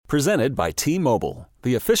Presented by T-Mobile,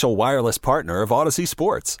 the official wireless partner of Odyssey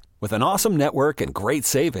Sports. With an awesome network and great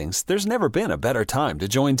savings, there's never been a better time to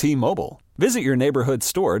join T-Mobile. Visit your neighborhood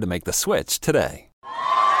store to make the switch today.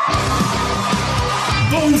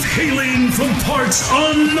 Both hailing from parts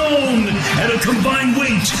unknown at a combined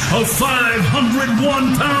weight of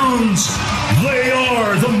 501 pounds. They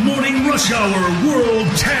are the Morning Rush Hour World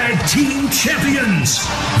Tag Team Champions.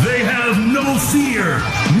 They have no fear,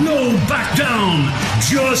 no back down,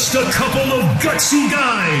 just a couple of gutsy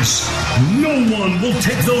guys. No one will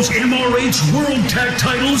take those MRH World Tag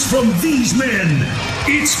titles from these men.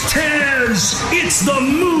 It's Taz, it's the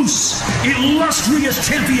Moose, illustrious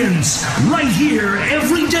champions, right here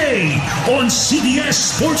every day on CBS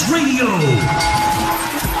Sports Radio.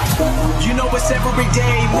 You know it's every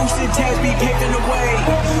day, Moose and Taz be paving the way.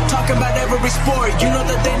 Talking about every sport, you know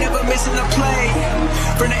that they never missing a play.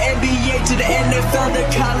 From the NBA to the NFL to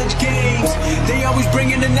college games, they always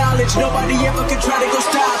bringing the knowledge, nobody ever can try to go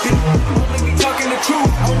stop it. Only be talking the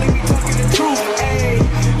truth, only be talking the truth, ayy.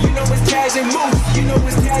 You know it's Taz and Moose, you know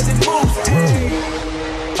it's Taz and Moose, ayy.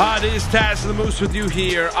 It is Taz and the Moose with you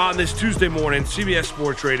here on this Tuesday morning, CBS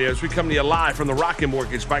Sports Radio, as we come to you live from the Rocket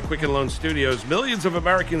Mortgage by Quicken Loan Studios. Millions of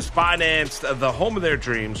Americans financed the home of their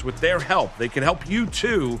dreams with their help. They can help you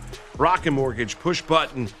too. Rocket Mortgage, push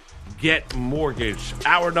button, get mortgage.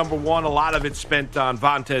 Hour number one, a lot of it spent on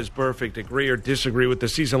Vontaze Burfict. Agree or disagree with the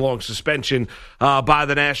season-long suspension by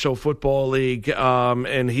the National Football League,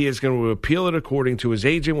 and he is going to appeal it according to his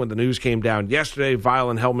agent. When the news came down yesterday,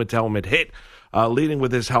 violent helmet-to-helmet hit. Leading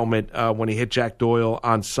with his helmet when he hit Jack Doyle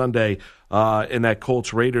on Sunday in that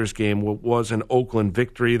Colts-Raiders game was an Oakland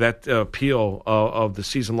victory. That appeal of the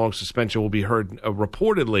season-long suspension will be heard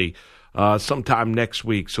reportedly sometime next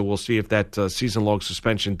week, so we'll see if that season-long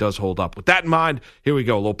suspension does hold up. With that in mind, here we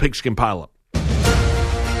go, a little pigskin pile-up.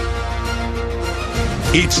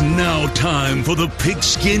 It's now time for the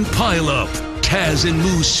pigskin pile-up. Taz and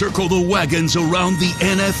Moose circle the wagons around the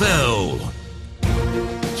NFL.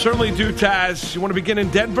 Certainly do, Taz. You want to begin in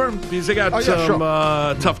Denver? Because they got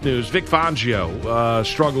tough news. Vic Fangio,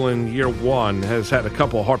 struggling year one, has had a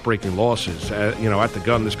couple of heartbreaking losses at the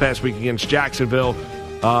gun this past week against Jacksonville.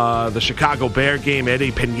 The Chicago Bear game,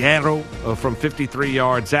 Eddie Pinheiro from 53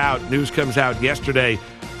 yards out. News comes out yesterday.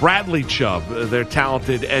 Bradley Chubb, their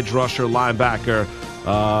talented edge rusher linebacker,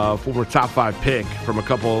 former top 5 pick from a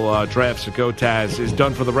couple drafts ago, Taz, is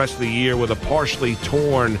done for the rest of the year with a partially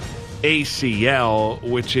torn ACL,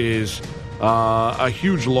 which is a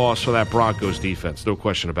huge loss for that Broncos defense. No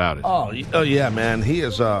question about it. Oh yeah, man. He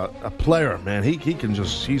is a player, man.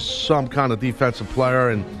 He's some kind of defensive player,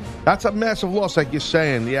 and that's a massive loss, like you're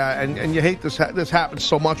saying. Yeah, and you hate this. This happens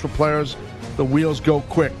so much with players. The wheels go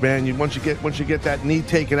quick, man. Once you get that knee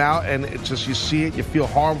taken out, and it's just, you see it, you feel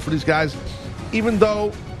horrible for these guys. Even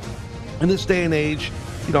though in this day and age,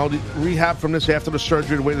 the rehab from this after the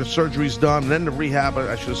surgery, the way the surgery's done, and then the rehab,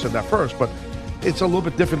 I should have said that first, but it's a little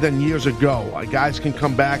bit different than years ago. Guys can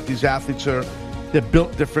come back. These athletes they're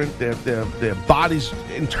built different. Their bodies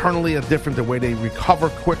internally are different, the way they recover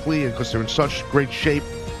quickly because they're in such great shape.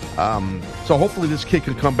 So hopefully this kid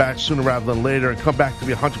can come back sooner rather than later and come back to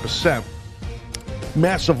be 100%.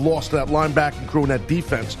 Massive loss to that linebacking crew and that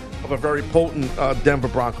defense of a very potent Denver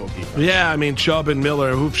Bronco defense. Yeah, I mean, Chubb and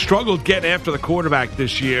Miller, who've struggled getting after the quarterback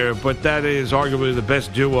this year, but that is arguably the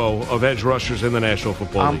best duo of edge rushers in the National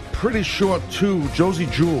Football League. I'm pretty sure, too, Josie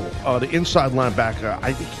Jewell, the inside linebacker,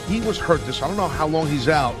 I think he was hurt this. I don't know how long he's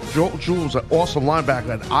out. Jewell's an awesome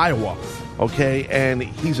linebacker at Iowa, okay, and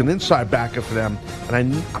he's an inside backer for them,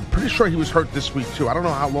 and I'm pretty sure he was hurt this week, too. I don't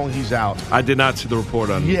know how long he's out. I did not see the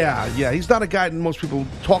report on him. Yeah, he's not a guy that most people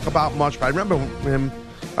talk about much, but I remember him.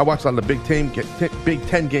 I watched a lot of the Big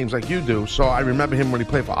Ten games like you do, so I remember him when he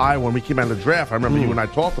played for Iowa when we came out of the draft. I remember you and I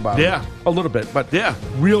talked about him a little bit, but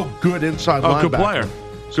real good inside linebacker. Good player.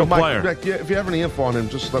 So, Mike, if you have any info on him,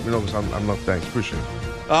 just let me know because I'm not thanks. Appreciate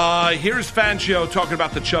it. Here's Fangio talking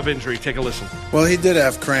about the Chubb injury. Take a listen. Well, he did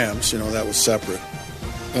have cramps. That was separate.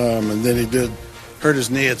 And then he did hurt his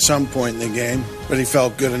knee at some point in the game, but he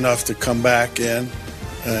felt good enough to come back in.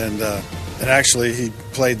 And actually, he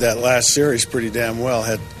played that last series pretty damn well.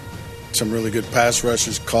 Had some really good pass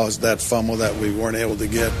rushes, caused that fumble that we weren't able to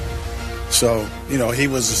get. So, he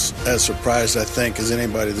was as surprised, I think, as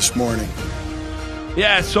anybody this morning.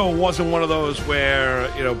 Yeah, so it wasn't one of those where,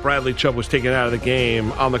 Bradley Chubb was taken out of the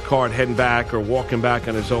game on the cart, heading back or walking back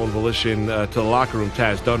on his own volition to the locker room,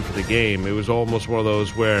 Taz, done for the game. It was almost one of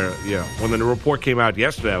those where, when the report came out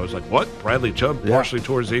yesterday, I was like, what? Bradley Chubb partially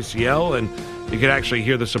tore his ACL? And you could actually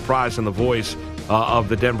hear the surprise in the voice of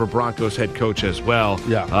the Denver Broncos head coach as well.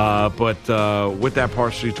 Yeah. But with that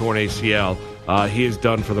partially torn ACL, he is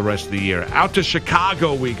done for the rest of the year. Out to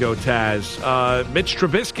Chicago we go, Taz. Mitch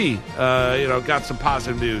Trubisky, got some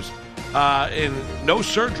positive news. And no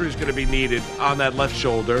surgery is going to be needed on that left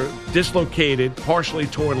shoulder. Dislocated, partially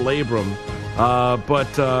torn labrum,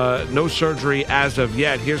 but no surgery as of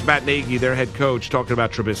yet. Here's Matt Nagy, their head coach, talking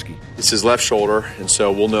about Trubisky. It's his left shoulder, and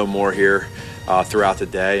so we'll know more here throughout the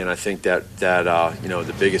day. And I think that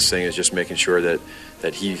the biggest thing is just making sure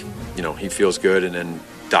that he feels good, and then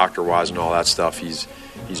doctor-wise and all that stuff, he's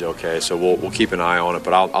okay. So we'll keep an eye on it,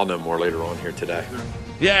 but I'll know more later on here today.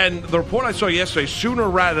 Yeah, and the report I saw yesterday, sooner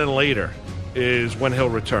rather than later, is when he'll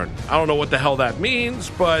return. I don't know what the hell that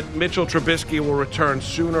means, but Mitchell Trubisky will return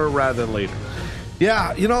sooner rather than later.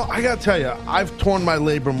 Yeah, I got to tell you, I've torn my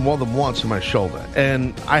labrum more than once in my shoulder,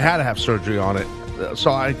 and I had to have surgery on it.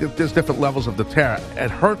 So there's different levels of the tear.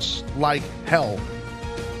 It hurts like hell.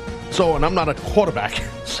 So, and I'm not a quarterback.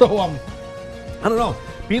 So, I don't know.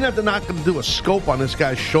 Being that they're not going to do a scope on this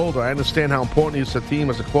guy's shoulder, I understand how important he is to the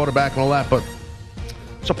team as a quarterback and all that, but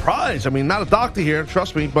surprise. I mean, not a doctor here,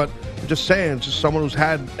 trust me, but I'm just saying, just someone who's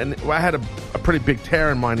had, and I had a pretty big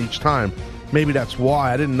tear in mine each time. Maybe that's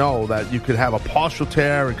why. I didn't know that you could have a partial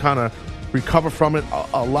tear and kind of recover from it.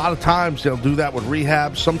 A lot of times they'll do that with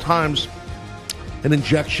rehab. Sometimes an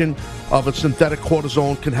injection of a synthetic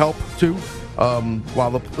cortisone can help too,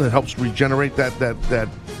 while it helps regenerate that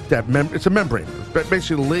it's a membrane.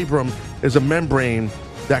 Basically, the labrum is a membrane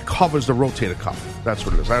that covers the rotator cuff. That's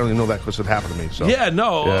what it is. I only know that because it happened to me. So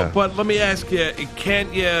but let me ask you,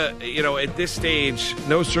 can't you, at this stage,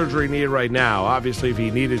 no surgery needed right now. Obviously, if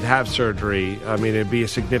he needed to have surgery, I mean, it'd be a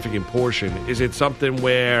significant portion. Is it something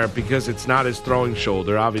where, because it's not his throwing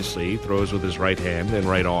shoulder, obviously, he throws with his right hand and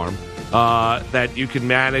right arm, that you can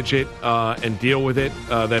manage it and deal with it,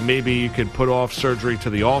 that maybe you could put off surgery to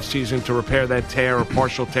the offseason to repair that tear or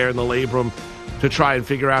partial tear in the labrum, to try and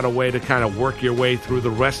figure out a way to kind of work your way through the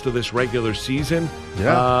rest of this regular season,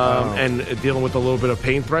 and dealing with a little bit of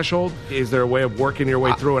pain threshold? Is there a way of working your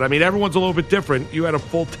way through it? I mean, everyone's a little bit different. You had a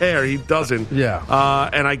full tear. He doesn't. Yeah.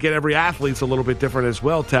 And I get every athlete's a little bit different as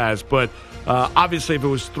well, Taz. But obviously, if it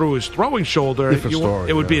was through his throwing shoulder,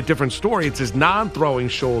 it would be a different story. It's his non-throwing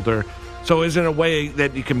shoulder. So is it a way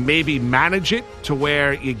that you can maybe manage it to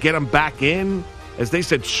where you get him back in, as they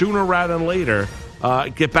said, sooner rather than later,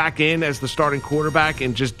 get back in as the starting quarterback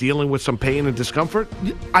and just dealing with some pain and discomfort?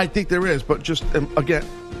 I think there is, but just, again,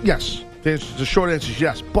 yes. The short answer is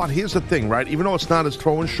yes. But here's the thing, right? Even though it's not his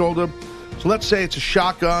throwing shoulder, so let's say it's a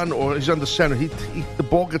shotgun or he's under center. The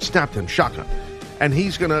ball gets snapped to him, shotgun. And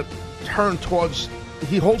he's going to turn towards,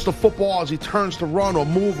 he holds the football as he turns to run or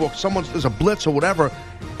move, or there's a blitz or whatever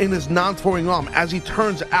in his non-throwing arm. As he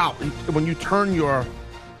turns out, when you turn your,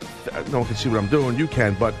 no one can see what I'm doing, you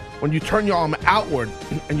can, but when you turn your arm outward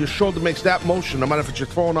and your shoulder makes that motion, no matter if it's your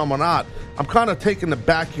throwing arm or not, I'm kind of taking the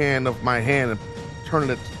backhand of my hand and turning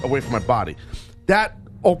it away from my body. That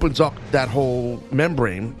opens up that whole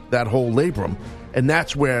membrane, that whole labrum, and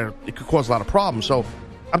that's where it could cause a lot of problems. So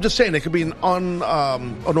I'm just saying, it could be an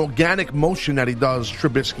organic motion that he does,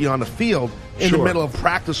 Trubisky, on the field in the middle of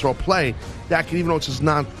practice or play. That could, even though it's his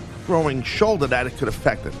non-throwing shoulder, that it could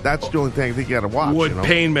affect it. That's the only thing I think you got to watch. Would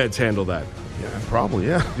pain meds handle that? Yeah, probably,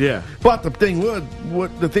 yeah. Yeah. But the thing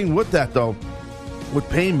with that, though, with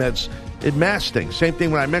pain meds, it masks things. Same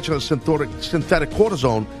thing when I mentioned the synthetic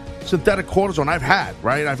cortisone. Synthetic cortisone I've had,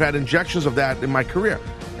 right? I've had injections of that in my career.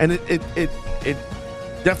 And it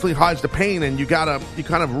definitely hides the pain, and you kind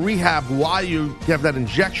of rehab while you have that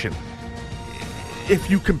injection.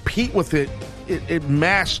 If you compete with it, it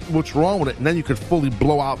masks what's wrong with it, and then you could fully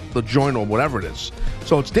blow out the joint or whatever it is.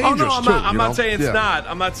 So it's dangerous, I'm not saying it's not.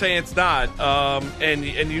 I'm not saying it's not.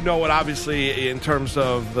 And you know what, obviously, in terms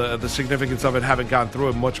of the significance of it, haven't gone through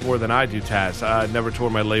it much more than I do, Taz. I never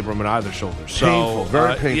tore my labrum in either shoulder. So, painful,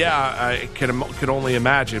 very painful. Yeah, I can only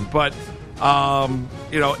imagine. But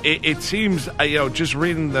it seems, just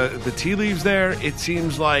reading the tea leaves there, it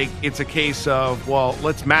seems like it's a case of, well,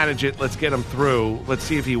 let's manage it, let's get him through, let's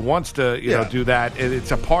see if he wants to, do that.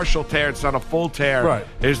 It's a partial tear, it's not a full tear. Right.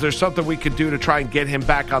 Is there something we could do to try and get him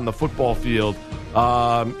back on the football field,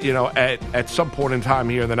 at some point in time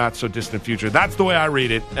here in the not-so-distant future? That's the way I read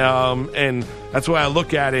it, and that's the way I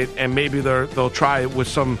look at it, and maybe they'll try it with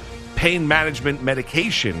some pain management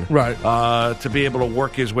medication, right, to be able to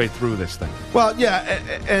work his way through this thing. Well, yeah,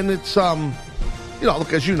 and it's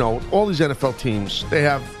look, as you know, all these NFL teams, they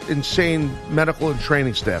have insane medical and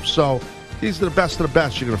training staff. So these are the best of the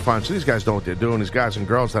best you're going to find. So these guys know what they're doing. These guys and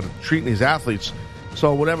girls that are treating these athletes.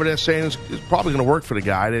 So whatever they're saying is probably going to work for the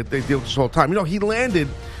guy. They deal with this whole time. He landed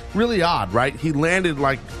really odd, right? He landed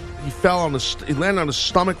like he landed on his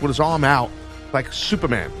stomach with his arm out. like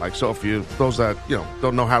Superman. Like, so if you, those that,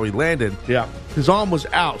 don't know how he landed, Yeah. his arm was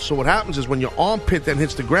out. So what happens is when your armpit then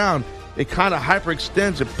hits the ground, it kind of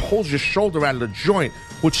hyperextends. It pulls your shoulder out of the joint,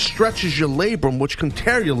 which stretches your labrum, which can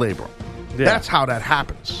tear your labrum. Yeah. That's how that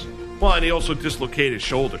happens. Well, and he also dislocated his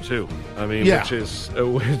shoulder, too. I mean, Yeah. which is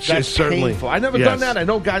That's certainly painful. I've never done that. I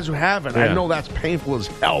know guys who haven't. Yeah. I know that's painful as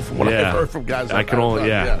hell from what I've heard from guys. I can only,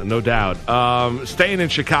 no doubt. Staying in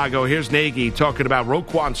Chicago, here's Nagy talking about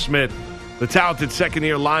Roquan Smith, the talented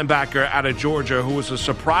second-year linebacker out of Georgia, who was a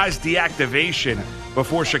surprise deactivation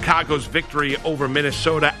before Chicago's victory over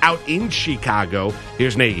Minnesota out in Chicago.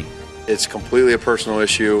 Here's Nagy. It's completely a personal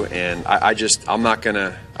issue, and I'm not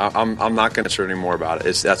gonna answer any more about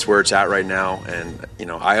it. That's where it's at right now, and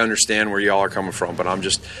I understand where y'all are coming from, but I'm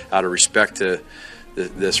just out of respect to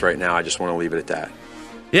this right now. I just want to leave it at that.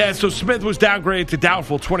 Yeah, so Smith was downgraded to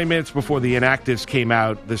doubtful 20 minutes before the inactives came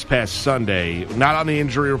out this past Sunday. Not on the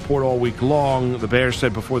injury report all week long. The Bears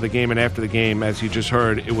said before the game and after the game, as you just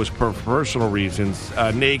heard, it was for personal reasons.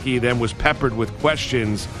 Nagy then was peppered with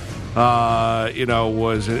questions. Was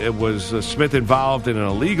Smith involved in an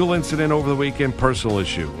illegal incident over the weekend? Personal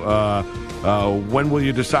issue. When will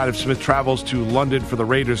you decide if Smith travels to London for the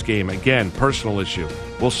Raiders game? Again, personal issue.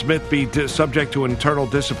 Will Smith be subject to internal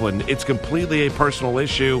discipline? It's completely a personal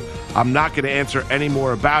issue. I'm not going to answer any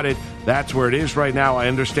more about it. That's where it is right now. I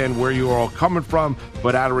understand where you are all coming from,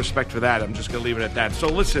 but out of respect for that, I'm just going to leave it at that. So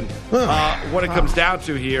listen, what it comes down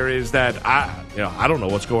to here is that I don't know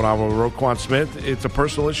what's going on with Roquan Smith. It's a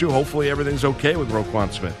personal issue. Hopefully everything's okay with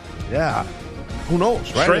Roquan Smith. Yeah. Who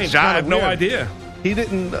knows, right? Strange. I have no idea. He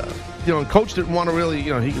didn't, and Coach didn't want to really,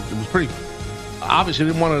 he was pretty, obviously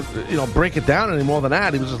didn't want to, break it down any more than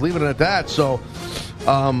that. He was just leaving it at that. So,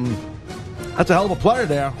 that's a hell of a player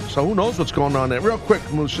there. So who knows what's going on there. Real quick,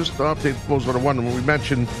 Moose, just an update for those that are wondering. When we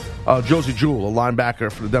mentioned Josie Jewell, a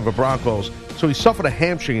linebacker for the Denver Broncos. So he suffered a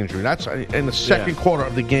hamstring injury. That's in the second quarter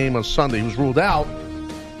of the game on Sunday. He was ruled out.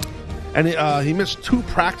 And he missed 2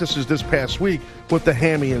 practices this past week with the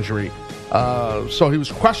hammy injury. So he was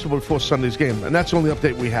questionable before Sunday's game. And that's the only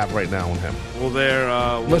update we have right now on him.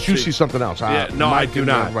 Well, unless you see something else. I do not. I do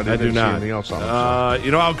not. Anything else on it,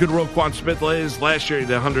 You know how good Roquan Smith is? Last year he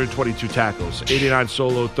did 122 tackles, 89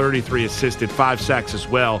 solo, 33 assisted, 5 sacks as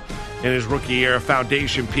well in his rookie year. A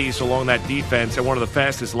foundation piece along that defense and one of the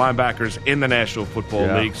fastest linebackers in the National Football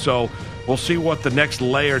League. So we'll see what the next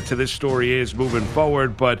layer to this story is moving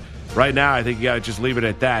forward. But right now I think you got to just leave it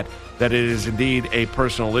at that it is indeed a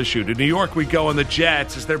personal issue. To New York we go, and the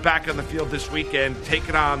Jets, as they're back on the field this weekend,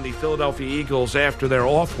 taking on the Philadelphia Eagles after their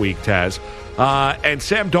off week, Taz. And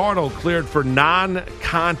Sam Darnold cleared for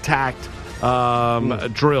non-contact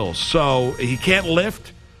drills. So he can't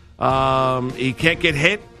lift. He can't get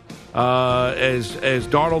hit. As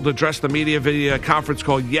Darnold addressed the media via conference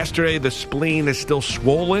call yesterday, the spleen is still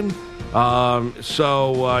swollen.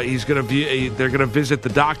 So he's going to they're going to visit the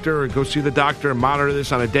doctor or go see the doctor and monitor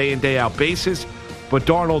this on a day in, day out basis. But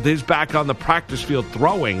Darnold is back on the practice field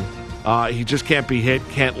throwing. He just can't be hit,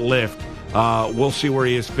 can't lift. We'll see where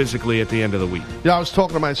he is physically at the end of the week. Yeah, I was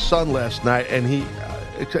talking to my son last night, and he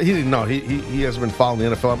didn't know. He hasn't been following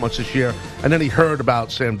the NFL that much this year. And then he heard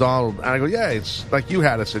about Sam Darnold, and I go, yeah, it's like you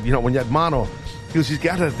had. I said, when you had mono, he goes, he's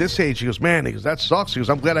got it at this age. He goes, man, that sucks. He goes,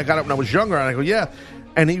 I'm glad I got it when I was younger. And I go, yeah.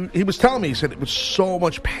 And he was telling me, he said, it was so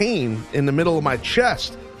much pain in the middle of my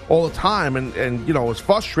chest all the time, and it was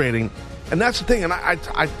frustrating. And that's the thing, and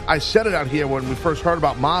I said it out here when we first heard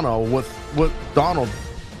about mono with Darnold.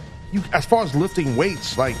 As far as lifting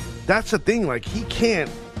weights, like, that's the thing, like, you can't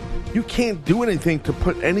do anything to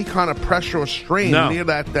put any kind of pressure or strain near near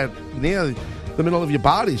the middle of your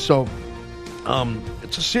body. So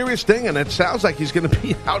it's a serious thing, and it sounds like he's going to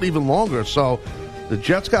be out even longer. So the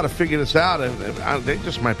Jets got to figure this out, and they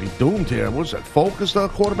just might be doomed here. What's that, Falk is the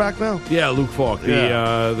quarterback now? Yeah, Luke Falk,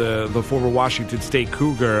 the former Washington State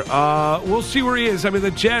Cougar. We'll see where he is. I mean,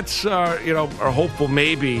 the Jets are hopeful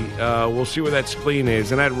maybe. We'll see where that spleen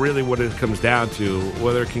is, and that's really what it comes down to,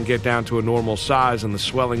 whether it can get down to a normal size and the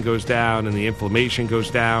swelling goes down and the inflammation goes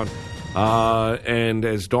down. And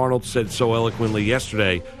as Darnold said so eloquently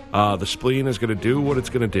yesterday, the spleen is going to do what it's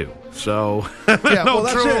going to do. So, that's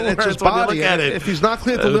it. It's his body. If he's not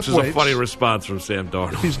cleared to lift weights, which is a funny response from Sam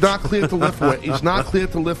Darnold. If he's not cleared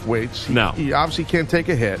to lift weights, He obviously can't take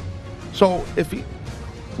a hit. So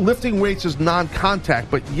lifting weights is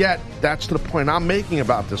non-contact, but yet that's the point I'm making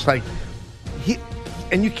about this. Like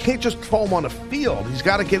and you can't just throw him on the field. He's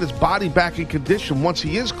got to get his body back in condition once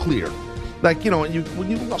he is cleared. Like, when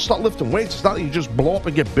you start lifting weights, it's not that you just blow up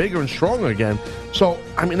and get bigger and stronger again. So,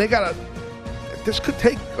 I mean, this could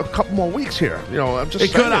take a couple more weeks here. I'm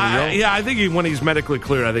just saying. Could. I think when he's medically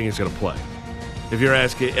cleared, I think he's going to play. If you're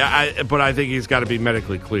asking, but I think he's got to be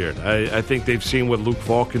medically cleared. I think they've seen what Luke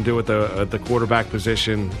Falk can do at the quarterback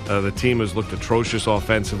position. The team has looked atrocious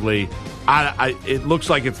offensively. It looks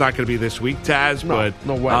like it's not going to be this week, Taz.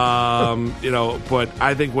 No way. But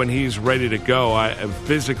I think when he's ready to go,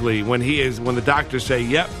 physically, when the doctors say,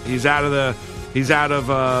 "Yep, he's out of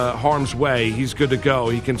harm's way. He's good to go.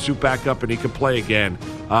 He can suit back up and he can play again."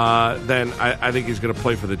 Then I think he's going to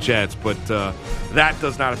play for the Jets. But that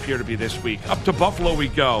does not appear to be this week. Up to Buffalo we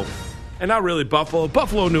go. And not really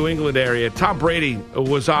Buffalo, New England area. Tom Brady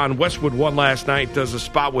was on Westwood One last night, does a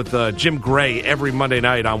spot with Jim Gray every Monday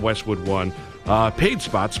night on Westwood One. Paid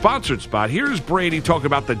spot, sponsored spot. Here's Brady talking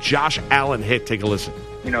about the Josh Allen hit. Take a listen.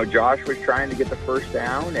 Josh was trying to get the first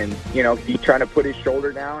down, and, he trying to put his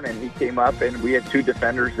shoulder down, and he came up, and we had two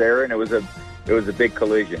defenders there, and it was a big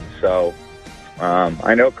collision. So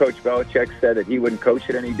I know Coach Belichick said that he wouldn't coach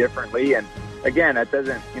it any differently, and again, that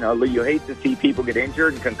doesn't, you hate to see people get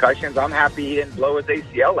injured and concussions. I'm happy he didn't blow his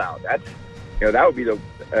ACL out. That's, that would be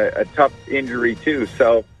a tough injury too.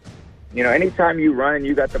 So, anytime you run and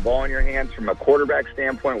you got the ball in your hands from a quarterback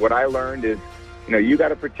standpoint, what I learned is, you got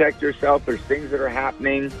to protect yourself. There's things that are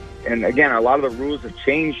happening. And again, a lot of the rules have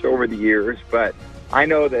changed over the years, but I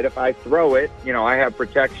know that if I throw it, I have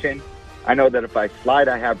protection. I know that if I slide,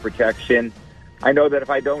 I have protection. I know that if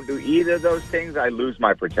I don't do either of those things, I lose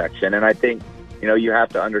my protection. And I think, you have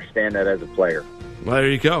to understand that as a player. Well, there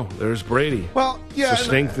you go. There's Brady. Well, yeah.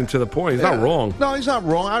 Succinct and to the point. He's not wrong. No, he's not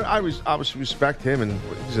wrong. I obviously respect him, and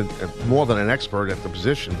he's more than an expert at the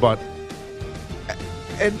position. But,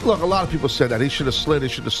 and look, a lot of people said that. He should have slid.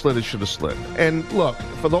 And look,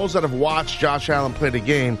 for those that have watched Josh Allen play the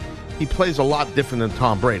game, he plays a lot different than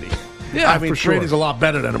Tom Brady. Yeah, I mean, for sure. Brady's a lot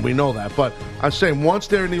better than him. We know that. But I'm saying once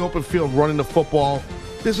they're in the open field running the football,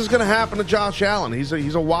 this is going to happen to Josh Allen. He's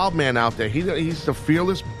a wild man out there. He's a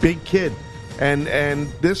fearless big kid. And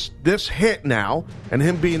this hit now, and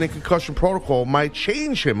him being in concussion protocol, might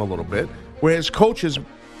change him a little bit, where his coaches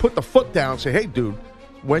put the foot down and say, hey, dude,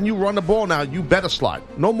 when you run the ball now, you better slide.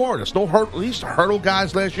 No more of this. No hurdle. He used to hurdle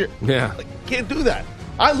guys last year. Yeah. Can't do that.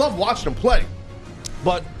 I love watching him play,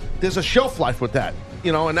 but there's a shelf life with that.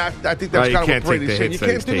 And I think that's kind of what Brady's saying. You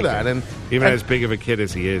can't do that. And even as big of a kid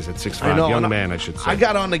as he is at 6'5", young man, I should say. I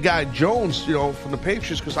got on the guy Jones, from the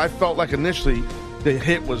Patriots, because I felt like initially the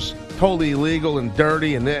hit was totally illegal and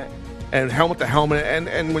dirty and helmet to helmet.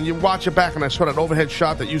 And when you watch it back, and I saw that overhead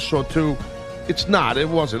shot that you saw too, it's not. It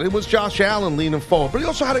wasn't. It was Josh Allen leaning forward, but he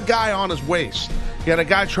also had a guy on his waist. He had a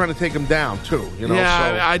guy trying to take him down too.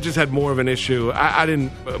 Yeah, I just had more of an issue. I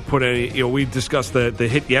didn't put any. We discussed the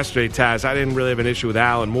hit yesterday, Taz. I didn't really have an issue with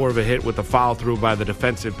Allen. More of a hit with the follow through by the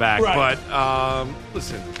defensive back. Right. But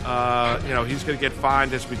listen, he's going to get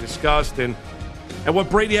fined as we discussed, and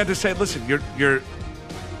what Brady had to say. Listen, you're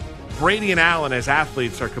Brady and Allen as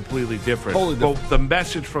athletes are completely different. Totally different. But the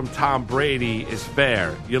message from Tom Brady is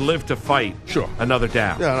fair. You live to fight. Sure. Another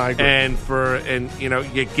down. Yeah, I agree. And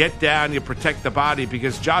you get down, you protect the body,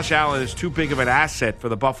 because Josh Allen is too big of an asset for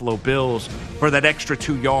the Buffalo Bills for that extra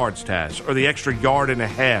 2 yards, Taz, or the extra yard and a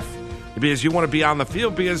half. Because you want to be on the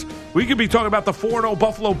field, because we could be talking about the 4-0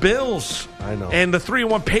 Buffalo Bills. I know. And the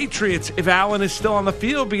 3-1 Patriots if Allen is still on the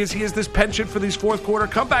field, because he has this penchant for these fourth quarter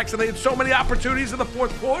comebacks, and they had so many opportunities in the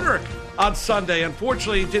fourth quarter on Sunday.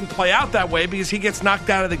 Unfortunately, it didn't play out that way because he gets knocked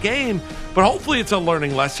out of the game. But hopefully it's a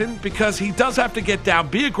learning lesson, because he does have to get down.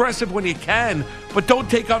 Be aggressive when you can, but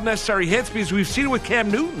don't take unnecessary hits, because we've seen it with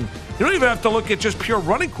Cam Newton. You don't even have to look at just pure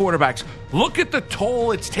running quarterbacks. Look at the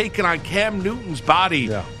toll it's taken on Cam Newton's body.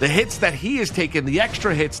 Yeah. The hits that he has taken, the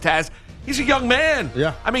extra hits, Taz. He's a young man.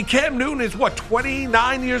 Yeah. I mean, Cam Newton is,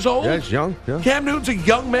 29 years old? Yeah, he's young. Yeah. Cam Newton's a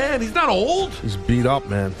young man. He's not old. He's beat up,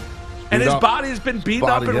 man. And his body has been beaten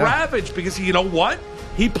up and ravaged, because you know what?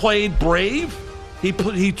 He played brave.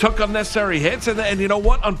 He took unnecessary hits, and you know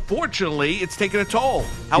what? Unfortunately, it's taken a toll.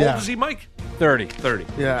 How old is he, Mike? 30.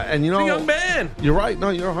 Yeah, and He's a young man. You're right.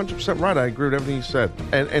 No, you're 100% right. I agree with everything you said.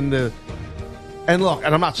 And look,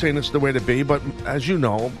 and I'm not saying this is the way to be, but as you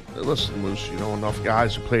know, listen, Moose, enough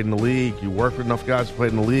guys who played in the league. You work with enough guys who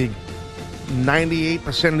played in the league.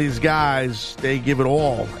 98% of these guys, they give it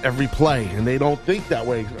all every play, and they don't think that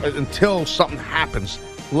way until something happens.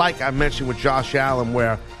 Like I mentioned with Josh Allen,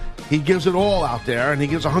 where he gives it all out there, and he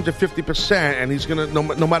gives 150%, and he's going to,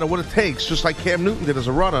 no matter what it takes, just like Cam Newton did as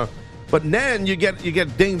a runner. But then you get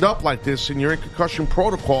dinged up like this, and you're in concussion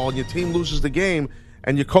protocol, and your team loses the game,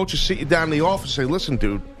 and your coaches sit you down in the office and say, listen,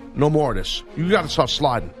 dude, no more of this. You got to start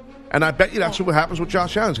sliding. And I bet you that's what happens with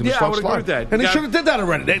Josh Allen. He's going to start sliding. I would agree with that. And they should have did that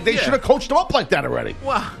already. They should have coached him up like that already.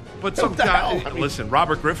 Well, but sometimes, listen,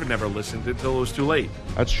 Robert Griffin never listened until it was too late.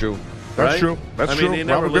 That's true. That's right? true. That's true. He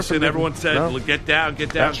never Robert listened. Griffin Everyone said, no. get down,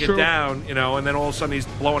 That's get true. down. And then all of a sudden he's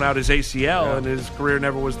blowing out his ACL, and his career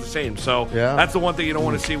never was the same. So that's the one thing you don't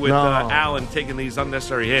want to see with Allen taking these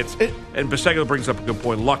unnecessary hits. And Biseglia brings up a good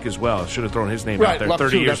point. Luck as well. Should have thrown his name out there. Luck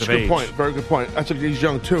 30 too. years That's of a good age. point. Very good point. He's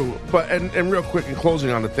young too. But and real quick in closing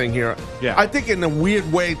on the thing here. Yeah. I think in a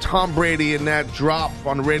weird way, Tom Brady in that drop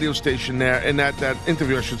on the radio station there, in that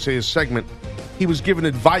interview, I should say, his segment, he was giving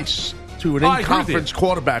advice to an in-conference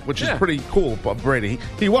quarterback, which is pretty cool. But Brady,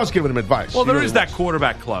 he was giving him advice. Well, there is that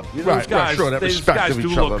quarterback club. Those guys, these guys do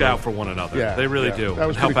look out for one another. Yeah, they really do. That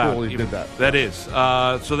was help pretty cool. out. He did that. That is.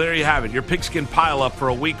 So there you have it. Your pigskin pile-up for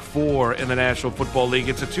a Week 4 in the National Football League.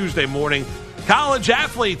 It's a Tuesday morning. College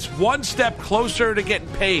athletes one step closer to getting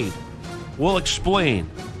paid. We'll explain.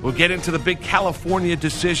 We'll get into the big California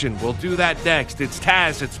decision. We'll do that next. It's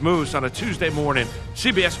Taz, it's Moose on a Tuesday morning.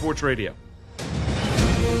 CBS Sports Radio.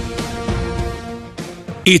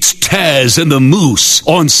 It's Taz and the Moose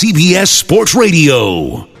on CBS Sports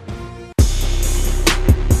Radio.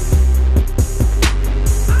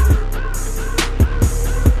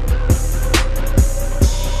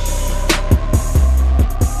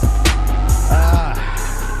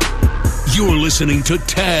 You're listening to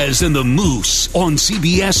Taz and the Moose on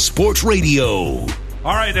CBS Sports Radio.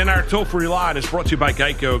 All right, and our toll-free line is brought to you by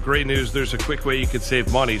Geico. Great news. There's a quick way you can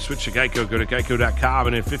save money. Switch to Geico. Go to geico.com,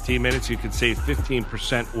 and in 15 minutes, you can save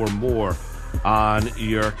 15% or more on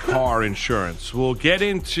your car insurance. We'll get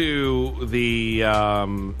into the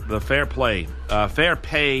Fair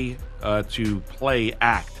Pay to Play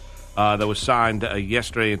Act that was signed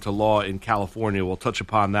yesterday into law in California. We'll touch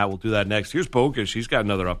upon that. We'll do that next. Here's Bogus. He's got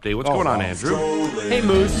another update. What's going on, Andrew? Hey,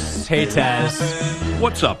 Moose. Hey, Taz.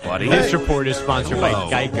 What's up, buddy? This report is sponsored by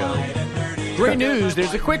Geico. Great news.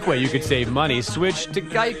 There's a quick way you could save money. Switch to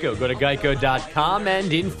Geico. Go to geico.com,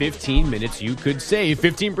 and in 15 minutes, you could save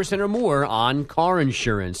 15% or more on car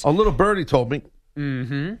insurance. A little birdie told me.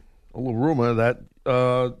 A little rumor that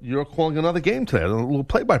you're calling another game today, a little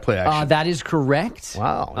play-by-play action. That is correct.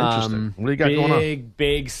 Wow, interesting. What do you got going on?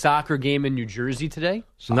 Big soccer game in New Jersey today.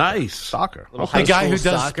 Nice. Soccer. The guy who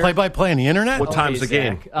does play-by-play on the internet? What time's the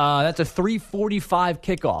game? That's a 3:45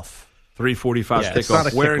 kickoff. 3:45 Yes. It's not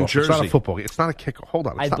kickoff. a Where in kickoff. Jersey? It's not a football game. It's not a kickoff. Hold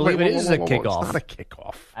on. I believe it is a kickoff. It's not a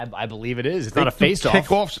kickoff. I believe it is. It's They not a do face-off.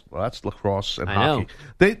 Kickoffs. Well, that's lacrosse and I hockey.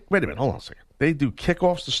 know. Wait a minute. Hold on a second. They do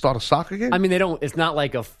kickoffs to start a soccer game? I mean, they don't. It's not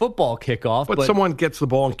like a football kickoff, But someone gets the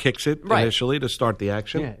ball and kicks it Right. initially to start the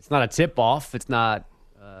action. yeah, it's not a tip-off. It's not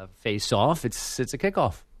face-off. It's a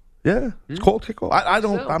kickoff. Yeah. It's called kickoff.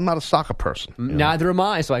 So. I'm not a soccer person. Neither am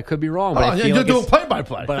I, so I could be wrong. But I feel you're like doing it's-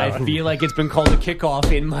 play-by-play. But I feel like it's been called a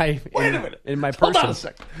kickoff in my Wait a minute. in my Hold person. on a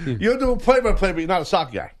second. You're doing play-by-play, but you're not a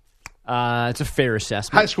soccer guy. It's a fair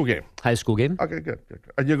assessment. High school game. High school game. Okay, good.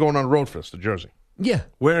 And you're going on the road for this to Jersey. Yeah.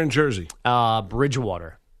 Where in Jersey?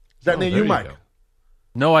 Bridgewater. Is that near there you, you Mike? go.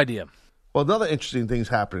 No idea. Well, another interesting thing's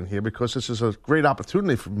happening here because this is a great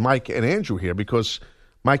opportunity for Mike and Andrew here because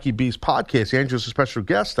Mikey B's podcast, Andrew's a special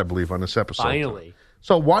guest, I believe, on this episode. Finally.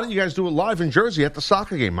 So why don't you guys do it live in Jersey at the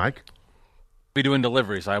soccer game, Mike? Be doing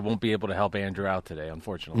deliveries. I won't be able to help Andrew out today,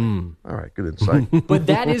 unfortunately. All right, good insight. But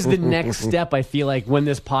that is the next step, I feel like, when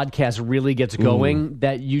this podcast really gets going,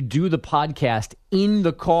 that you do the podcast in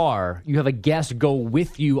the car. You have a guest go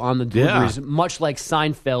with you on the deliveries, much like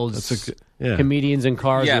Seinfeld's comedians in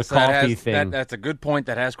cars Yes, with coffee thing. that's a good point.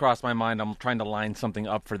 That has crossed my mind. I'm trying to line something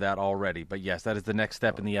up for that already. But yes, that is the next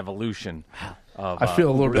step in the evolution of I feel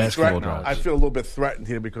a little bit basketball threatened. drives. I feel a little bit threatened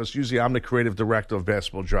here because usually I'm the creative director of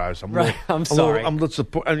Basketball Drives. Right, I'm sorry. I'm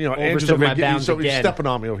support. And, Andrew's Overstepped my over bounds he's again. stepping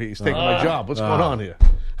on me over here. He's taking my job. What's going on here?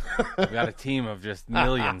 We got a team of just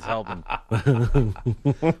millions helping.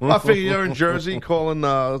 I figure you're in Jersey calling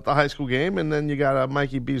the high school game, and then you got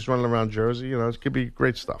Mikey B's running around Jersey. It could be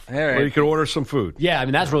great stuff. All right. Where you can order some food. Yeah, I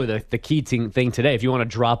mean, that's really the key thing today. If you want to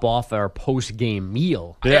drop off our post-game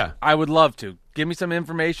meal. Yeah. I would love to. Give me some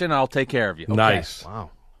information. I'll take care of you. Nice.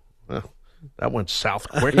 Wow. That went south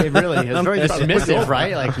quick. It really is very dismissive,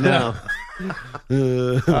 right? Like, no.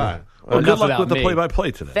 All right. Well, good Enough luck about with the me.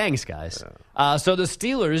 play-by-play today. Thanks, guys. So the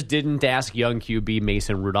Steelers didn't ask young QB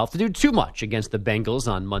Mason Rudolph to do too much against the Bengals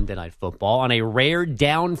on Monday Night Football. On a rare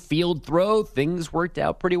downfield throw, things worked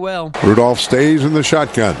out pretty well. Rudolph stays in the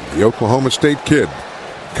shotgun. The Oklahoma State kid.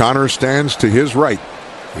 Connor stands to his right.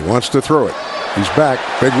 He wants to throw it. He's back.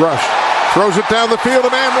 Big rush. Throws it down the field. A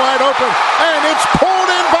man wide open. And it's pulled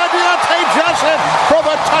in by Deontay Johnson for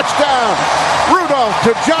the touchdown. Rudolph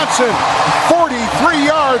to Johnson. 43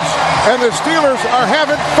 yards. And the Steelers are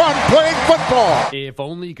having fun playing football. If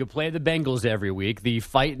only you could play the Bengals every week. The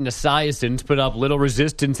Fightin' Esiasons put up little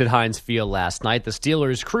resistance at Heinz Field last night. The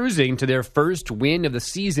Steelers cruising to their first win of the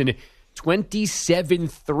season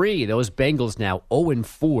 27-3. Those Bengals now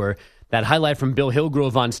 0-4. That highlight from Bill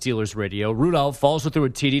Hillgrove on Steelers Radio. Rudolph also threw a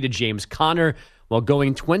TD to James Conner while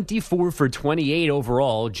going 24 for 28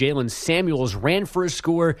 overall. Jalen Samuels ran for a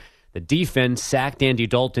score. The defense sacked Andy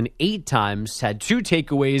Dalton 8 times, had 2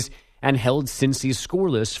 takeaways, and held Cincy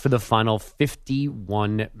scoreless for the final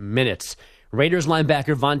 51 minutes. Raiders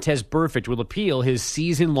linebacker Vontaze Burfict will appeal his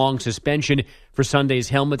season-long suspension for Sunday's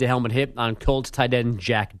helmet-to-helmet hit on Colts tight end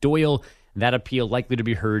Jack Doyle. That appeal likely to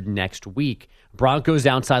be heard next week. Broncos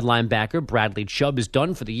outside linebacker Bradley Chubb is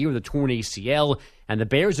done for the year with a torn ACL, and the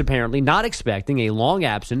Bears apparently not expecting a long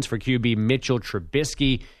absence for QB Mitchell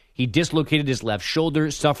Trubisky. He dislocated his left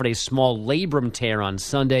shoulder, suffered a small labrum tear on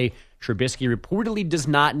Sunday. Trubisky reportedly does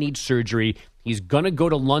not need surgery. He's going to go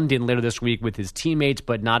to London later this week with his teammates,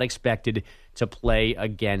 but not expected to play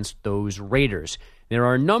against those Raiders. There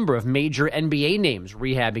are a number of major NBA names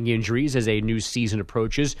rehabbing injuries as a new season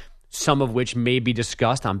approaches, some of which may be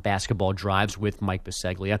discussed on Basketball Drives with Mike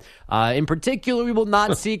Biseglia. In particular, we will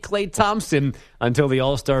not see Klay Thompson until the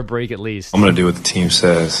All-Star break at least. I'm going to do what the team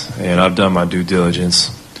says, and I've done my due diligence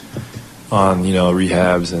on,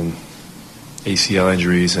 rehabs and ACL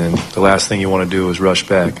injuries, and the last thing you want to do is rush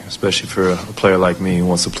back, especially for a player like me who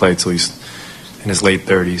wants to play till he's in his late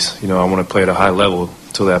 30s. I want to play at a high level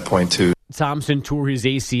till that point, too. Thompson tore his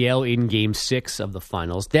ACL in Game 6 of the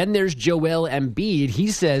finals. Then there's Joel Embiid. He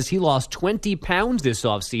says he lost 20 pounds this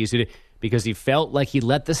offseason because he felt like he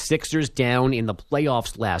let the Sixers down in the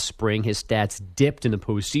playoffs last spring. His stats dipped in the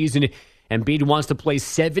postseason. Embiid wants to play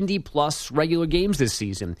 70-plus regular games this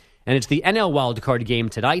season. And it's the NL wildcard game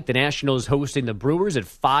tonight. The Nationals hosting the Brewers at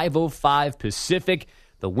 5:05 Pacific.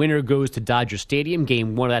 The winner goes to Dodger Stadium.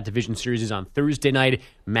 Game 1 of that division series is on Thursday night.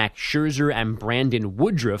 Max Scherzer and Brandon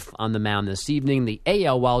Woodruff on the mound this evening. The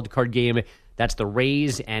AL wildcard game, that's the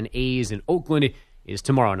Rays and A's in Oakland, is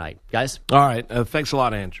tomorrow night. Guys? All right. Thanks a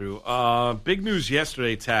lot, Andrew. Big news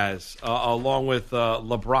yesterday, Taz, along with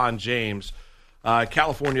LeBron James.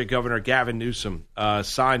 California Governor Gavin Newsom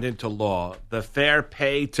signed into law the Fair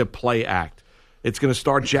Pay to Play Act. It's going to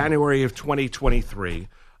start January of 2023.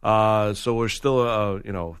 So we're still,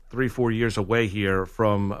 3-4 years away here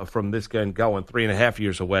from this getting going, 3.5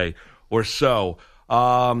 years away or so.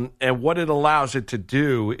 And what it allows it to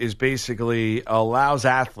do is basically allows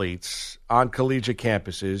athletes on collegiate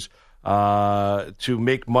campuses to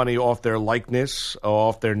make money off their likeness,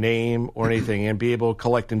 off their name or anything, and be able to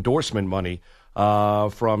collect endorsement money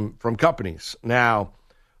from companies. Now,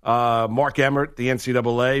 Mark Emmert, the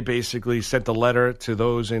NCAA, basically sent a letter to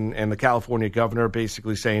those and the California governor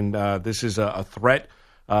basically saying this is a threat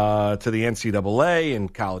to the NCAA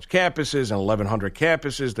and college campuses and 1,100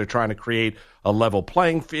 campuses. They're trying to create a level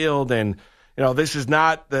playing field. And, this is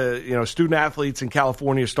not the, student athletes in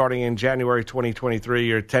California starting in January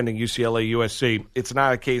 2023 are attending UCLA, USC. It's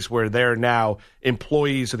not a case where they're now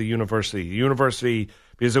employees of the university. The university,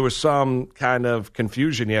 because there was some kind of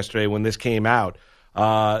confusion yesterday when this came out,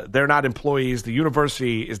 they're not employees. The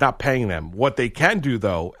university is not paying them. What they can do,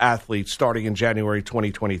 though, athletes starting in January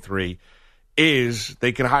 2023, is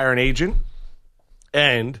they can hire an agent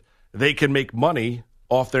and they can make money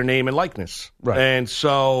off their name and likeness. Right. And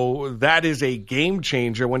so that is a game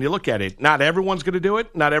changer when you look at it. Not everyone's going to do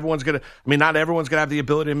it. Not everyone's going to have the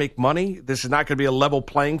ability to make money. This is not going to be a level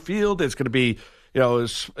playing field. It's going to be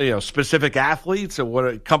specific athletes, or what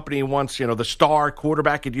a company wants, the star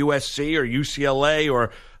quarterback at USC or UCLA,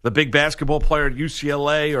 or the big basketball player at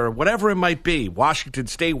UCLA, or whatever it might be. Washington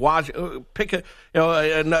State, pick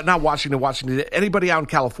not Washington, anybody out in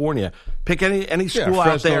California. Pick any school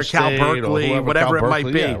out there, Cal Berkeley, whatever it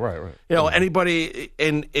might be. Yeah, right. Anybody,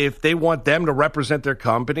 and if they want them to represent their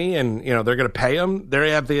company, and they're going to pay them, they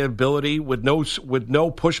have the ability with no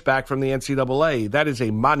pushback from the NCAA. That is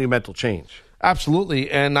a monumental change.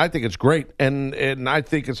 Absolutely, and I think it's great, and I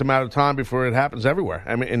think it's a matter of time before it happens everywhere.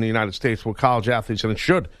 I mean, in the United States with college athletes, and it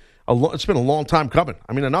should. It's been a long time coming.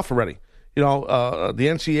 I mean, enough already. The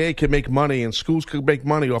NCAA can make money, and schools could make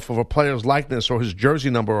money off of a player's likeness or his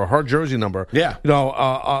jersey number or her jersey number. Yeah.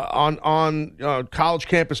 On college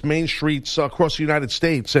campus main streets across the United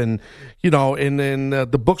States, and in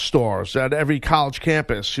the bookstores at every college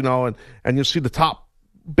campus. And you'll see the top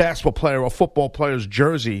basketball player or football player's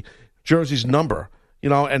jersey's number,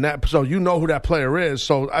 and that, so who that player is,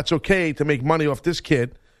 so that's okay to make money off this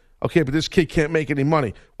kid. Okay, but this kid can't make any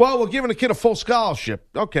money. Well, we're giving the kid a full scholarship.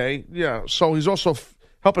 Okay, yeah, so he's also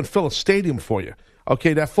helping fill a stadium for you.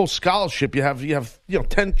 Okay, that full scholarship, you have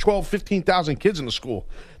 10, 12, 15,000 kids in the school.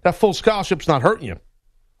 That full scholarship's not hurting you.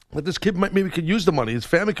 But this kid maybe could use the money. His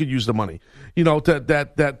family could use the money,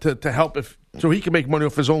 to help so he can make money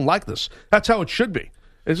off his own likeness. That's how it should be.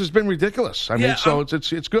 It's just been ridiculous. I mean,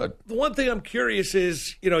 it's good. The one thing I'm curious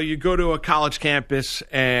is, you go to a college campus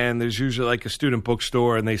and there's usually like a student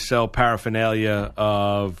bookstore and they sell paraphernalia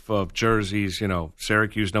of jerseys,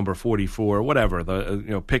 Syracuse number 44,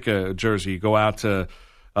 whatever. Pick a jersey. You go out to,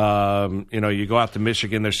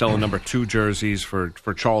 Michigan, they're selling number 2 jerseys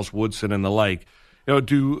for Charles Woodson and the like.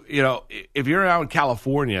 If you're out in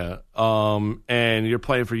California and you're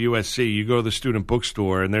playing for USC, you go to the student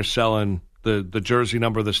bookstore and they're selling the jersey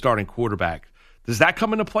number of the starting quarterback. Does that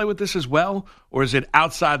come into play with this as well, or is it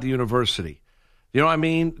outside the university? You know what I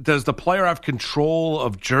mean? Does the player have control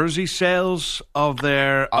of jersey sales of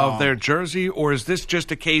their jersey, or is this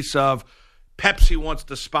just a case of Pepsi wants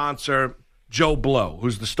to sponsor Joe Blow,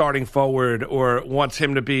 who's the starting forward, or wants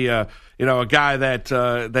him to be a guy that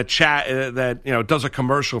does a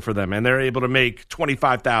commercial for them, and they're able to make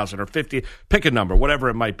 $25,000 or $50,000, pick a number, whatever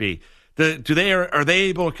it might be. Are they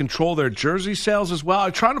able to control their jersey sales as well?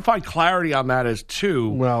 I'm trying to find clarity on that as too.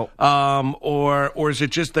 Well, or is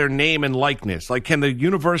it just their name and likeness? Like, can the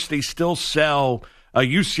university still sell a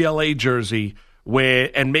UCLA jersey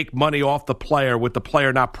and make money off the player with the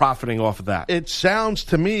player not profiting off of that? It sounds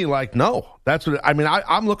to me like no. That's what I mean.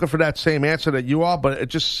 I'm looking for that same answer that you are, but it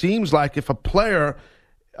just seems like if a player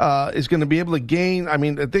is going to be able to gain. I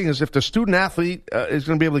mean, the thing is, if the student athlete is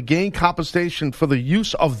going to be able to gain compensation for the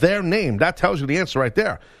use of their name, that tells you the answer right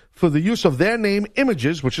there. For the use of their name,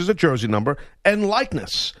 images, which is a jersey number, and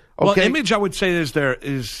likeness. Okay? Well, image, I would say, is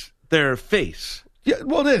their face. Yeah,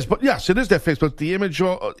 well, it is, but yes, it is their face. But the image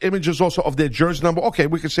is also of their jersey number. Okay,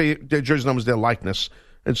 we could say their jersey number is their likeness.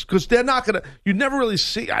 It's because they're not going to. You never really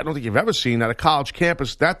see. I don't think you've ever seen at a college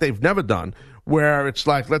campus that they've never done. Where it's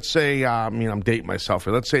like, let's say, I'm dating myself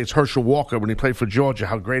here. Let's say it's Herschel Walker when he played for Georgia,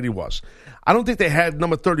 how great he was. I don't think they had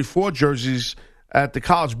number 34 jerseys at the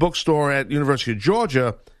college bookstore at University of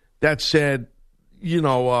Georgia that said,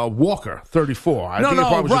 Walker 34. I think it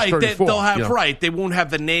probably was right. just 34, They'll have right. They won't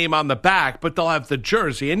have the name on the back, but they'll have the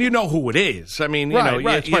jersey, and you know who it is. I mean, right.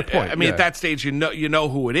 That's my point. I mean, at that stage, you know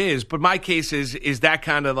who it is. But my case is that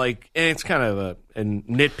kind of like, and it's kind of a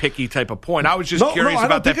nitpicky type of point. I was just curious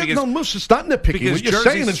about that because Moose, it's not nitpicky. What you're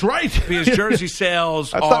saying is right. Because jersey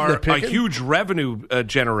sales are a huge revenue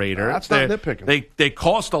generator. That's not nitpicking. They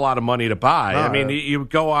cost a lot of money to buy. I mean, you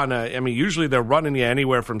go on. Usually they're running you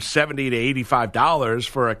anywhere from $70 to $85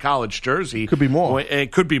 for a college jersey. Could be more.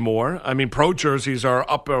 It could be more. I mean, pro jerseys are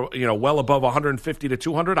up, well above $150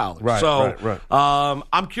 to $200. Right.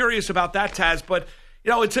 I'm curious about that, Taz, but.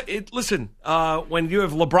 Listen, when you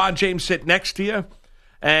have LeBron James sit next to you,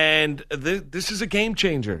 and this is a game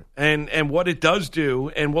changer, and what it does do,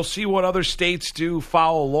 and we'll see what other states do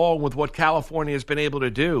follow along with what California has been able to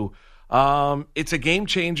do. It's a game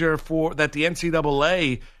changer for that the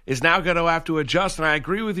NCAA is now going to have to adjust, and I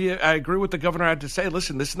agree with you. I agree with the governor had to say,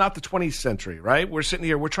 listen, this is not the 20th century, right? We're sitting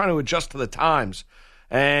here, we're trying to adjust to the times.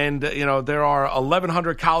 And, there are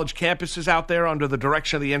 1,100 college campuses out there under the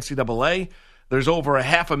direction of the NCAA. There's over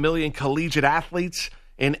 500,000 collegiate athletes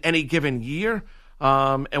in any given year.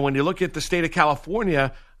 And when you look at the state of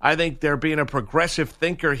California, I think they're being a progressive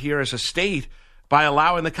thinker here as a state by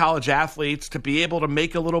allowing the college athletes to be able to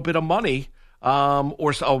make a little bit of money,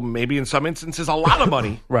 or maybe in some instances a lot of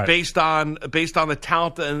money, right. based on the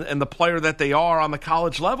talent and the player that they are on the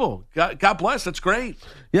college level. God bless. That's great.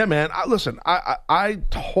 Yeah, man. Listen, I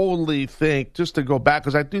totally think, just to go back,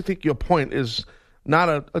 because I do think your point is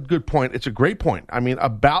not a good point. It's a great point. I mean,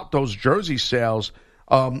 about those jersey sales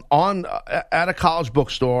at a college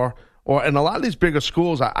bookstore and a lot of these bigger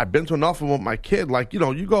schools. I've been to enough of them with my kid. Like, you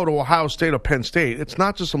go to Ohio State or Penn State. It's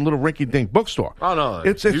not just some little rinky-dink bookstore. Oh, no.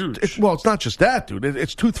 It's huge. It's not just that, dude.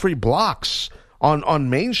 It's 2-3 blocks on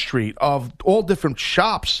Main Street of all different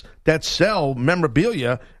shops that sell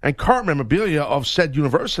memorabilia and current memorabilia of said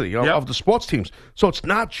university, of the sports teams. So it's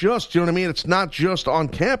not just, you know what I mean? It's not just on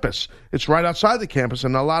campus. It's right outside the campus,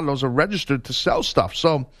 and a lot of those are registered to sell stuff.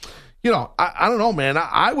 So, I don't know, man.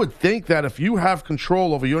 I would think that if you have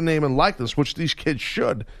control over your name and likeness, which these kids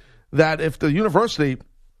should, that if the university,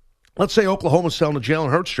 let's say Oklahoma's selling a Jalen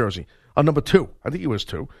Hurts jersey, a number 2. I think he was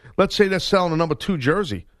 2. Let's say they're selling a number 2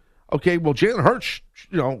 jersey. Okay, well, Jalen Hurts,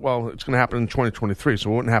 it's going to happen in 2023, so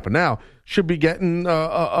it wouldn't happen now, should be getting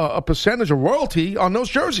a percentage of royalty on those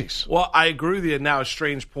jerseys. Well, I agree with you. Now, a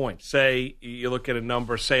strange point. Say you look at a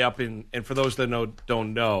number, say up in, and for those that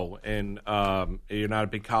don't know, and you're not a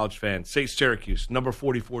big college fan, say Syracuse, number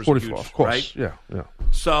 44 is 44, huge, of course. Right? Yeah.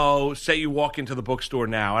 So, say you walk into the bookstore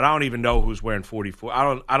now, and I don't even know who's wearing 44.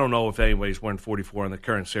 I don't know if anybody's wearing 44 on the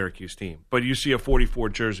current Syracuse team, but you see a 44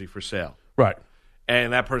 jersey for sale. Right.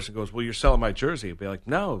 and that person goes, well, you're selling my jersey. It'd be like,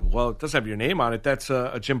 no, well, it doesn't have your name on it. That's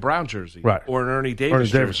a Jim Brown jersey. Right. Or an Ernie Davis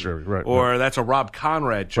jersey. Right. Or that's a Rob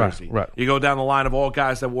Conrad jersey. Right. You go down the line of all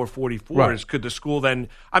guys that wore 44s. Right. Could the school then,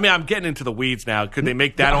 I mean, I'm getting into the weeds now. Could they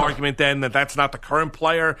make that argument then that that's not the current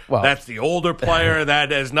player? Well, that's the older player.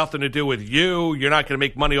 That has nothing to do with you. You're not going to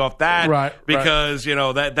make money off that. Right. Because, you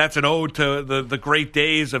know, that's an ode to the great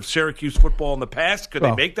days of Syracuse football in the past. Could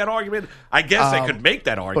they make that argument? I guess they could make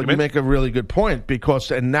that argument. But you make a really good point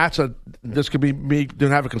because, and this could be me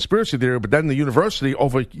didn't have a conspiracy theory, but then the university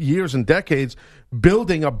over years and decades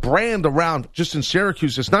building a brand around just in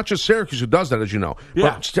Syracuse. It's not just Syracuse who does that, as you know.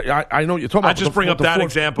 Yeah. But I know what you're talking about. I just bring up that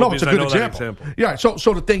example because I know that example. Yeah, so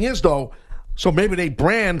the thing is, though, so maybe they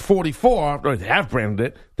brand 44, or they have branded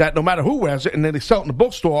it, that no matter who wears it, and then they sell it in the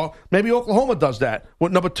bookstore, maybe Oklahoma does that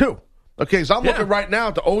with number 2. Okay, so I'm looking right now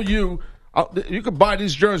at the OU. You could buy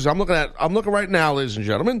these jerseys. I'm looking right now, ladies and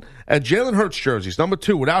gentlemen, at Jalen Hurts jerseys, number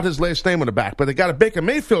 2, without his last name on the back. But they got a Baker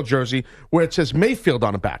Mayfield jersey where it says Mayfield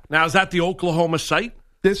on the back. Now, is that the Oklahoma site?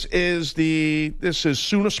 This is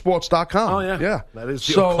Soonersports.com. Oh yeah, yeah. That is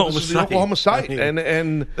the Oklahoma site. I mean,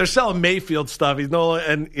 and they're selling Mayfield stuff.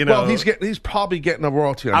 Well, he's probably getting a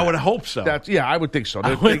royalty on that. I would hope so. I would think so.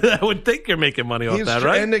 I would think you're making money off that,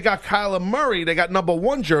 right? And they got Kyler Murray. They got number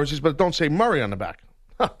 1 jerseys, but don't say Murray on the back.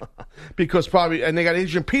 Because and they got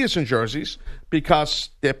Adrian Peterson jerseys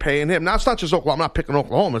because they're paying him. Now, it's not just Oklahoma. I'm not picking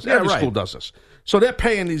Oklahoma. Every school does this. So they're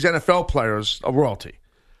paying these NFL players a royalty.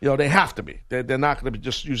 You know, they have to be. They're not going to be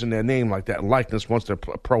just using their name like that and likeness once they're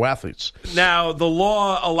pro athletes. Now, the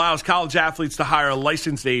law allows college athletes to hire a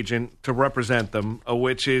licensed agent to represent them,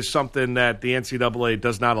 which is something that the NCAA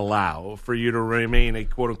does not allow for you to remain a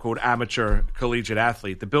quote-unquote amateur collegiate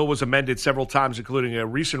athlete. The bill was amended several times, including a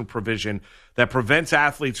recent provision that prevents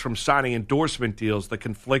athletes from signing endorsement deals that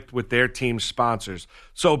conflict with their team's sponsors.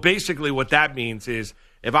 So basically what that means is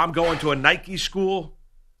if I'm going to a Nike school,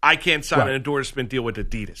 I can't sign an endorsement deal with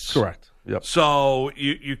Adidas. Correct. Yep. So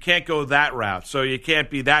you can't go that route. So you can't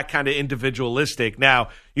be that kind of individualistic. Now,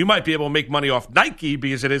 you might be able to make money off Nike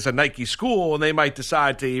because it is a Nike school, and they might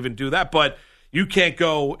decide to even do that. But you can't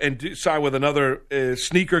go and sign with another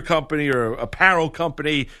sneaker company or apparel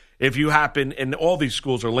company if you happen, and all these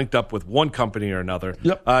schools are linked up with one company or another.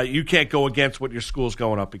 Yep. You can't go against what your school's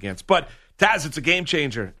going up against. But, Taz, it's a game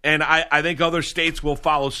changer. And I think other states will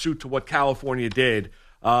follow suit to what California did.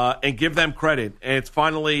 And give them credit. And it's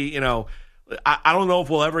finally, I don't know if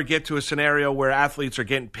we'll ever get to a scenario where athletes are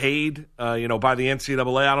getting paid, by the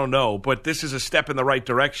NCAA. I don't know. But this is a step in the right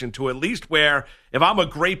direction to at least where if I'm a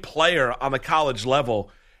great player on the college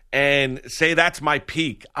level and say that's my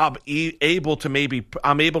peak, I'm able to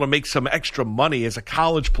make some extra money as a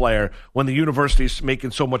college player when the university is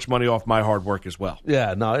making so much money off my hard work as well.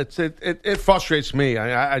 Yeah, no, it frustrates me.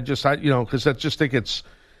 Because I just think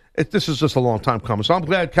this is just a long time coming. So I'm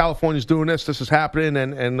glad California's doing this. This is happening,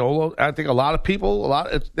 and I think a lot of people,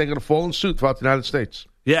 they're going to fall in suit throughout the United States.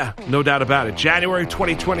 Yeah, no doubt about it. January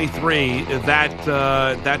 2023,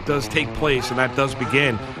 that does take place, and that does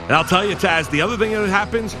begin. And I'll tell you, Taz, the other thing that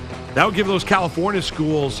happens, that will give those California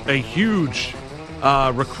schools a huge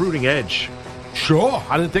recruiting edge. Sure,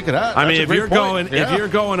 I didn't think of that. I mean, if you're going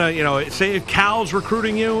to, say if Cal's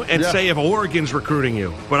recruiting you, and say if Oregon's recruiting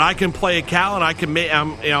you, but I can play at Cal, and I can make,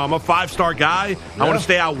 I'm a 5-star guy. I want to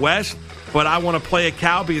stay out west, but I want to play at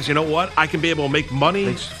Cal because you know what? I can be able to make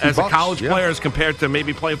money as a college player as compared to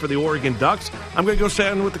maybe playing for the Oregon Ducks. I'm going to go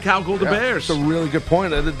stand with the Cal Golden Bears. That's a really good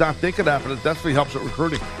point. I did not think of that, but it definitely helps with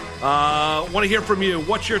recruiting. Want to hear from you.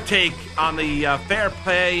 What's your take on the Fair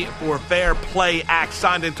Pay for Fair Play Act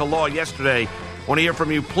signed into law yesterday? Want to hear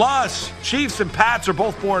from you. Plus, Chiefs and Pats are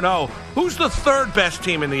both 4-0. Who's the third best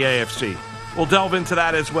team in the AFC? We'll delve into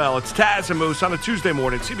that as well. It's Taz and Moose on a Tuesday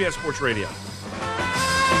morning, CBS Sports Radio.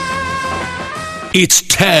 It's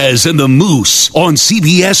Taz and the Moose on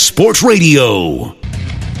CBS Sports Radio.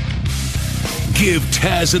 Give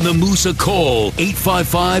Taz and the Moose a call,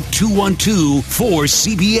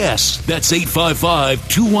 855-212-4CBS. That's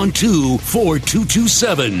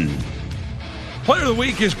 855-212-4227. Player of the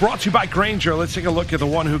Week is brought to you by Grainger. Let's take a look at the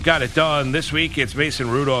one who got it done. This week, it's Mason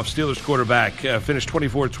Rudolph, Steelers quarterback. Finished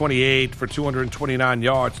 24-28 for 229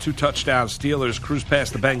 yards, 2 touchdowns. Steelers cruise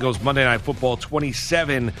past the Bengals Monday Night Football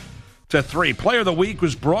 27-3. Player of the Week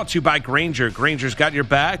was brought to you by Grainger. Grainger's got your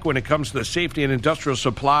back when it comes to the safety and industrial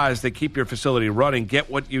supplies that keep your facility running. Get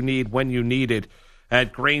what you need when you need it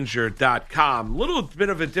at Grainger.com. A little bit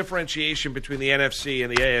of a differentiation between the NFC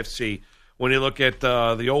and the AFC when you look at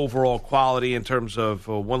the overall quality in terms of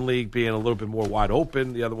one league being a little bit more wide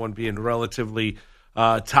open, the other one being relatively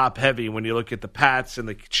top-heavy. When you look at the Pats and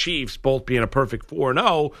the Chiefs both being a perfect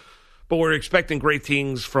 4-0, but we're expecting great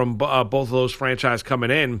things from both of those franchises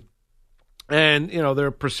coming in. And,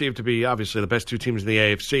 they're perceived to be, obviously, the best two teams in the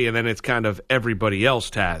AFC, and then it's kind of everybody else,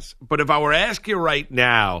 Taz. But if I were to ask you right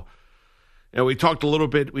now, we talked a little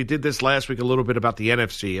bit, we did this last week a little bit about the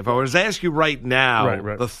NFC. If I was to ask you right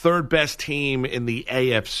now, the third best team in the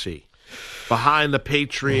AFC, behind the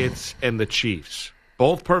Patriots and the Chiefs,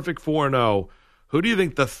 both perfect 4-0, who do you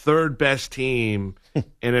think the third best team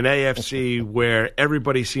in an AFC where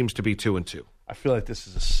everybody seems to be 2-2? I feel like this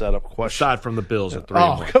is a setup question. Aside from the Bills at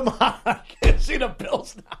 3-1. Oh, come on. I can't see the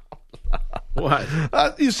Bills now.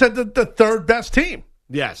 What? You said the third best team.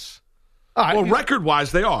 Yes. Well,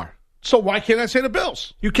 record-wise, they are. So why can't I say the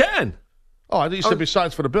Bills? You can. Oh, I thought you said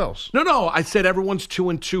besides for the Bills. No. I said everyone's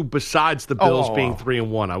 2-2 besides the Bills being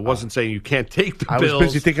 3-1. I wasn't saying you can't take the Bills. I was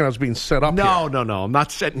busy thinking I was being set up. No. I'm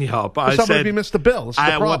not setting you up. I said maybe missed the Bills.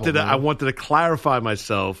 I wanted to clarify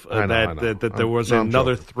myself that there was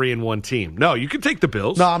another 3-1 team. No, you can take the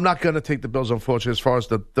Bills. No, I'm not going to take the Bills, unfortunately, as far as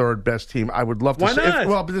the third best team. I would love to. Why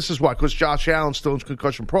not? But this is why, because Josh Allen's still in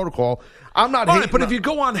concussion protocol. I'm not. But if you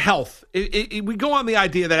go on health, we go on the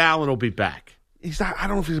idea that Allen will be back. He's not. I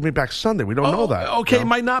don't know if he's going to be back Sunday. We don't know that. Okay, he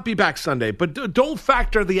might not be back Sunday, but don't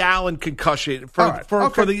factor the Allen concussion for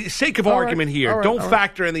the sake of argument here. Don't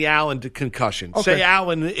factor in the Allen concussion. Okay. Say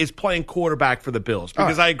Allen is playing quarterback for the Bills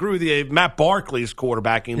because I agree with you. Matt Barkley's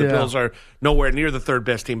quarterbacking. The Bills are nowhere near the third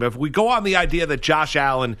best team. But if we go on the idea that Josh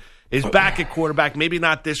Allen is back at quarterback, maybe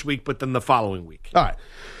not this week, but then the following week. All right.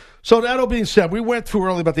 So that all being said, we went through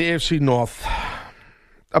early about the AFC North,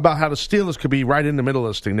 about how the Steelers could be right in the middle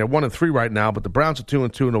of this thing. They're 1-3 right now, but the Browns are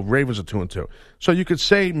 2-2 and the Ravens are 2-2. So you could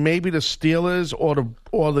say maybe the Steelers or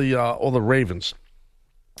the Ravens.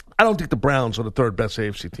 I don't think the Browns are the third best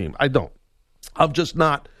AFC team. I don't. I'm just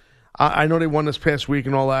not. I know they won this past week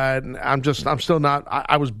and all that, and I'm still not.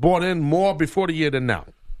 I was bought in more before the year than now.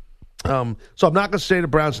 So I'm not going to say the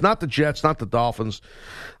Browns, not the Jets, not the Dolphins.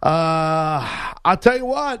 I'll tell you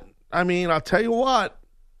what. I'm just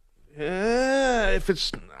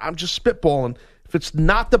spitballing. If it's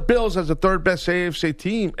not the Bills as the third best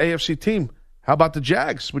AFC team, how about the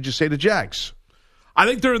Jags? Would you say the Jags? I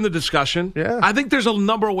think they're in the discussion. Yeah. I think there's a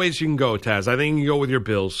number of ways you can go, Taz. I think you can go with your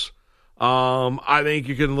Bills. I think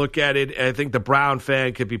you can look at it. I think the Brown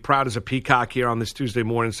fan could be proud as a peacock here on this Tuesday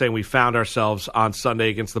morning saying we found ourselves on Sunday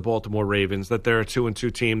against the Baltimore Ravens, that they're a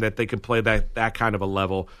 2-2 team, that they can play that kind of a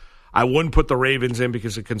level. I wouldn't put the Ravens in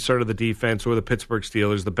because of concern of the defense or the Pittsburgh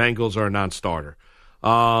Steelers. The Bengals are a non-starter.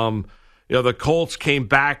 The Colts came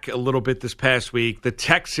back a little bit this past week. The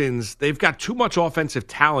Texans, they've got too much offensive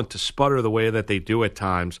talent to sputter the way that they do at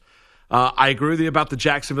times. I agree with you about the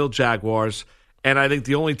Jacksonville Jaguars, and I think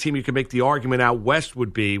the only team you can make the argument out west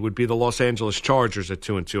would be the Los Angeles Chargers at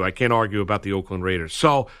 2-2. I can't argue about the Oakland Raiders.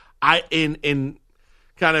 So in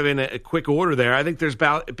a quick order there, I think there's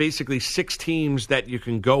about basically 6 teams that you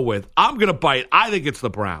can go with. I'm going to bite. I think it's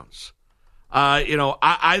the Browns.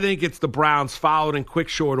 I think it's the Browns followed in quick,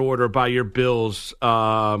 short order by your Bills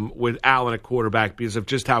with Allen at quarterback because of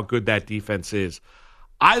just how good that defense is.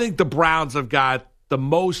 I think the Browns have got the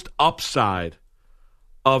most upside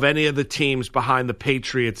of any of the teams behind the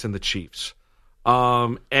Patriots and the Chiefs.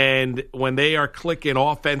 And when they are clicking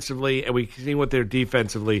offensively and we see what they're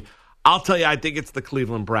defensively, I'll tell you, I think it's the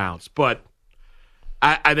Cleveland Browns. But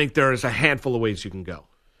I think there is a handful of ways you can go.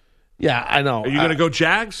 Yeah, I know. Are you going to go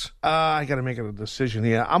Jags? I got to make a decision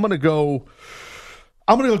here. I'm going to go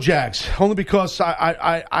Jags, only because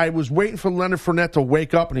I was waiting for Leonard Fournette to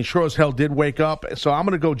wake up, and he sure as hell did wake up. So I'm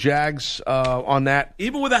going to go Jags on that.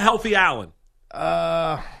 Even with a healthy Allen.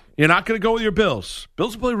 You're not going to go with your Bills.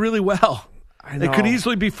 Bills play really well. I know. They could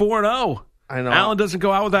easily be 4-0. I know. Allen doesn't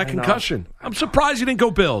go out with that concussion. I'm surprised you didn't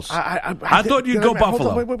go Bills. I thought you'd go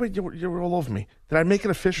Buffalo. Wait. You're all over me. Did I make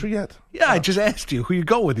it official yet? Yeah, I just asked you who you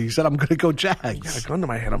go with. You said, I'm going to go Jags. I got a gun to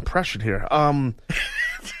my head. I'm pressured here. I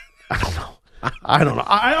don't know.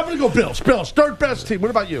 I'm going to go Bills. Bills, third best team.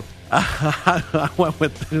 What about you? I went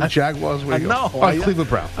with the Jaguars. No. Cleveland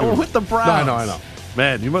Browns. I went with the Browns. No, I know.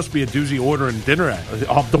 Man, you must be a doozy ordering dinner at.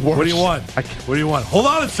 Off the worst. What do you want? What do you want? Hold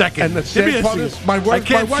on a second. And the same part is my wife. I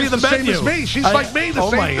can't see the menu. Same as me. She's like me. The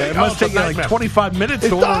same thing. It must take you like 25 minutes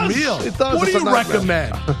to order a meal. It does. What do you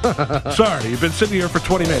recommend? Sorry, you've been sitting here for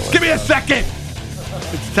 20 minutes. Give me a second.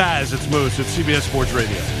 It's Taz. It's Moose. It's CBS Sports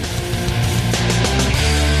Radio.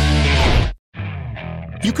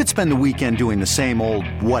 You could spend the weekend doing the same old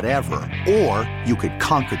whatever, or you could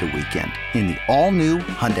conquer the weekend in the all-new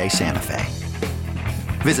Hyundai Santa Fe.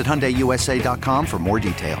 Visit HyundaiUSA.com for more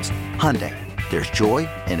details. Hyundai, there's joy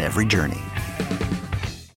in every journey.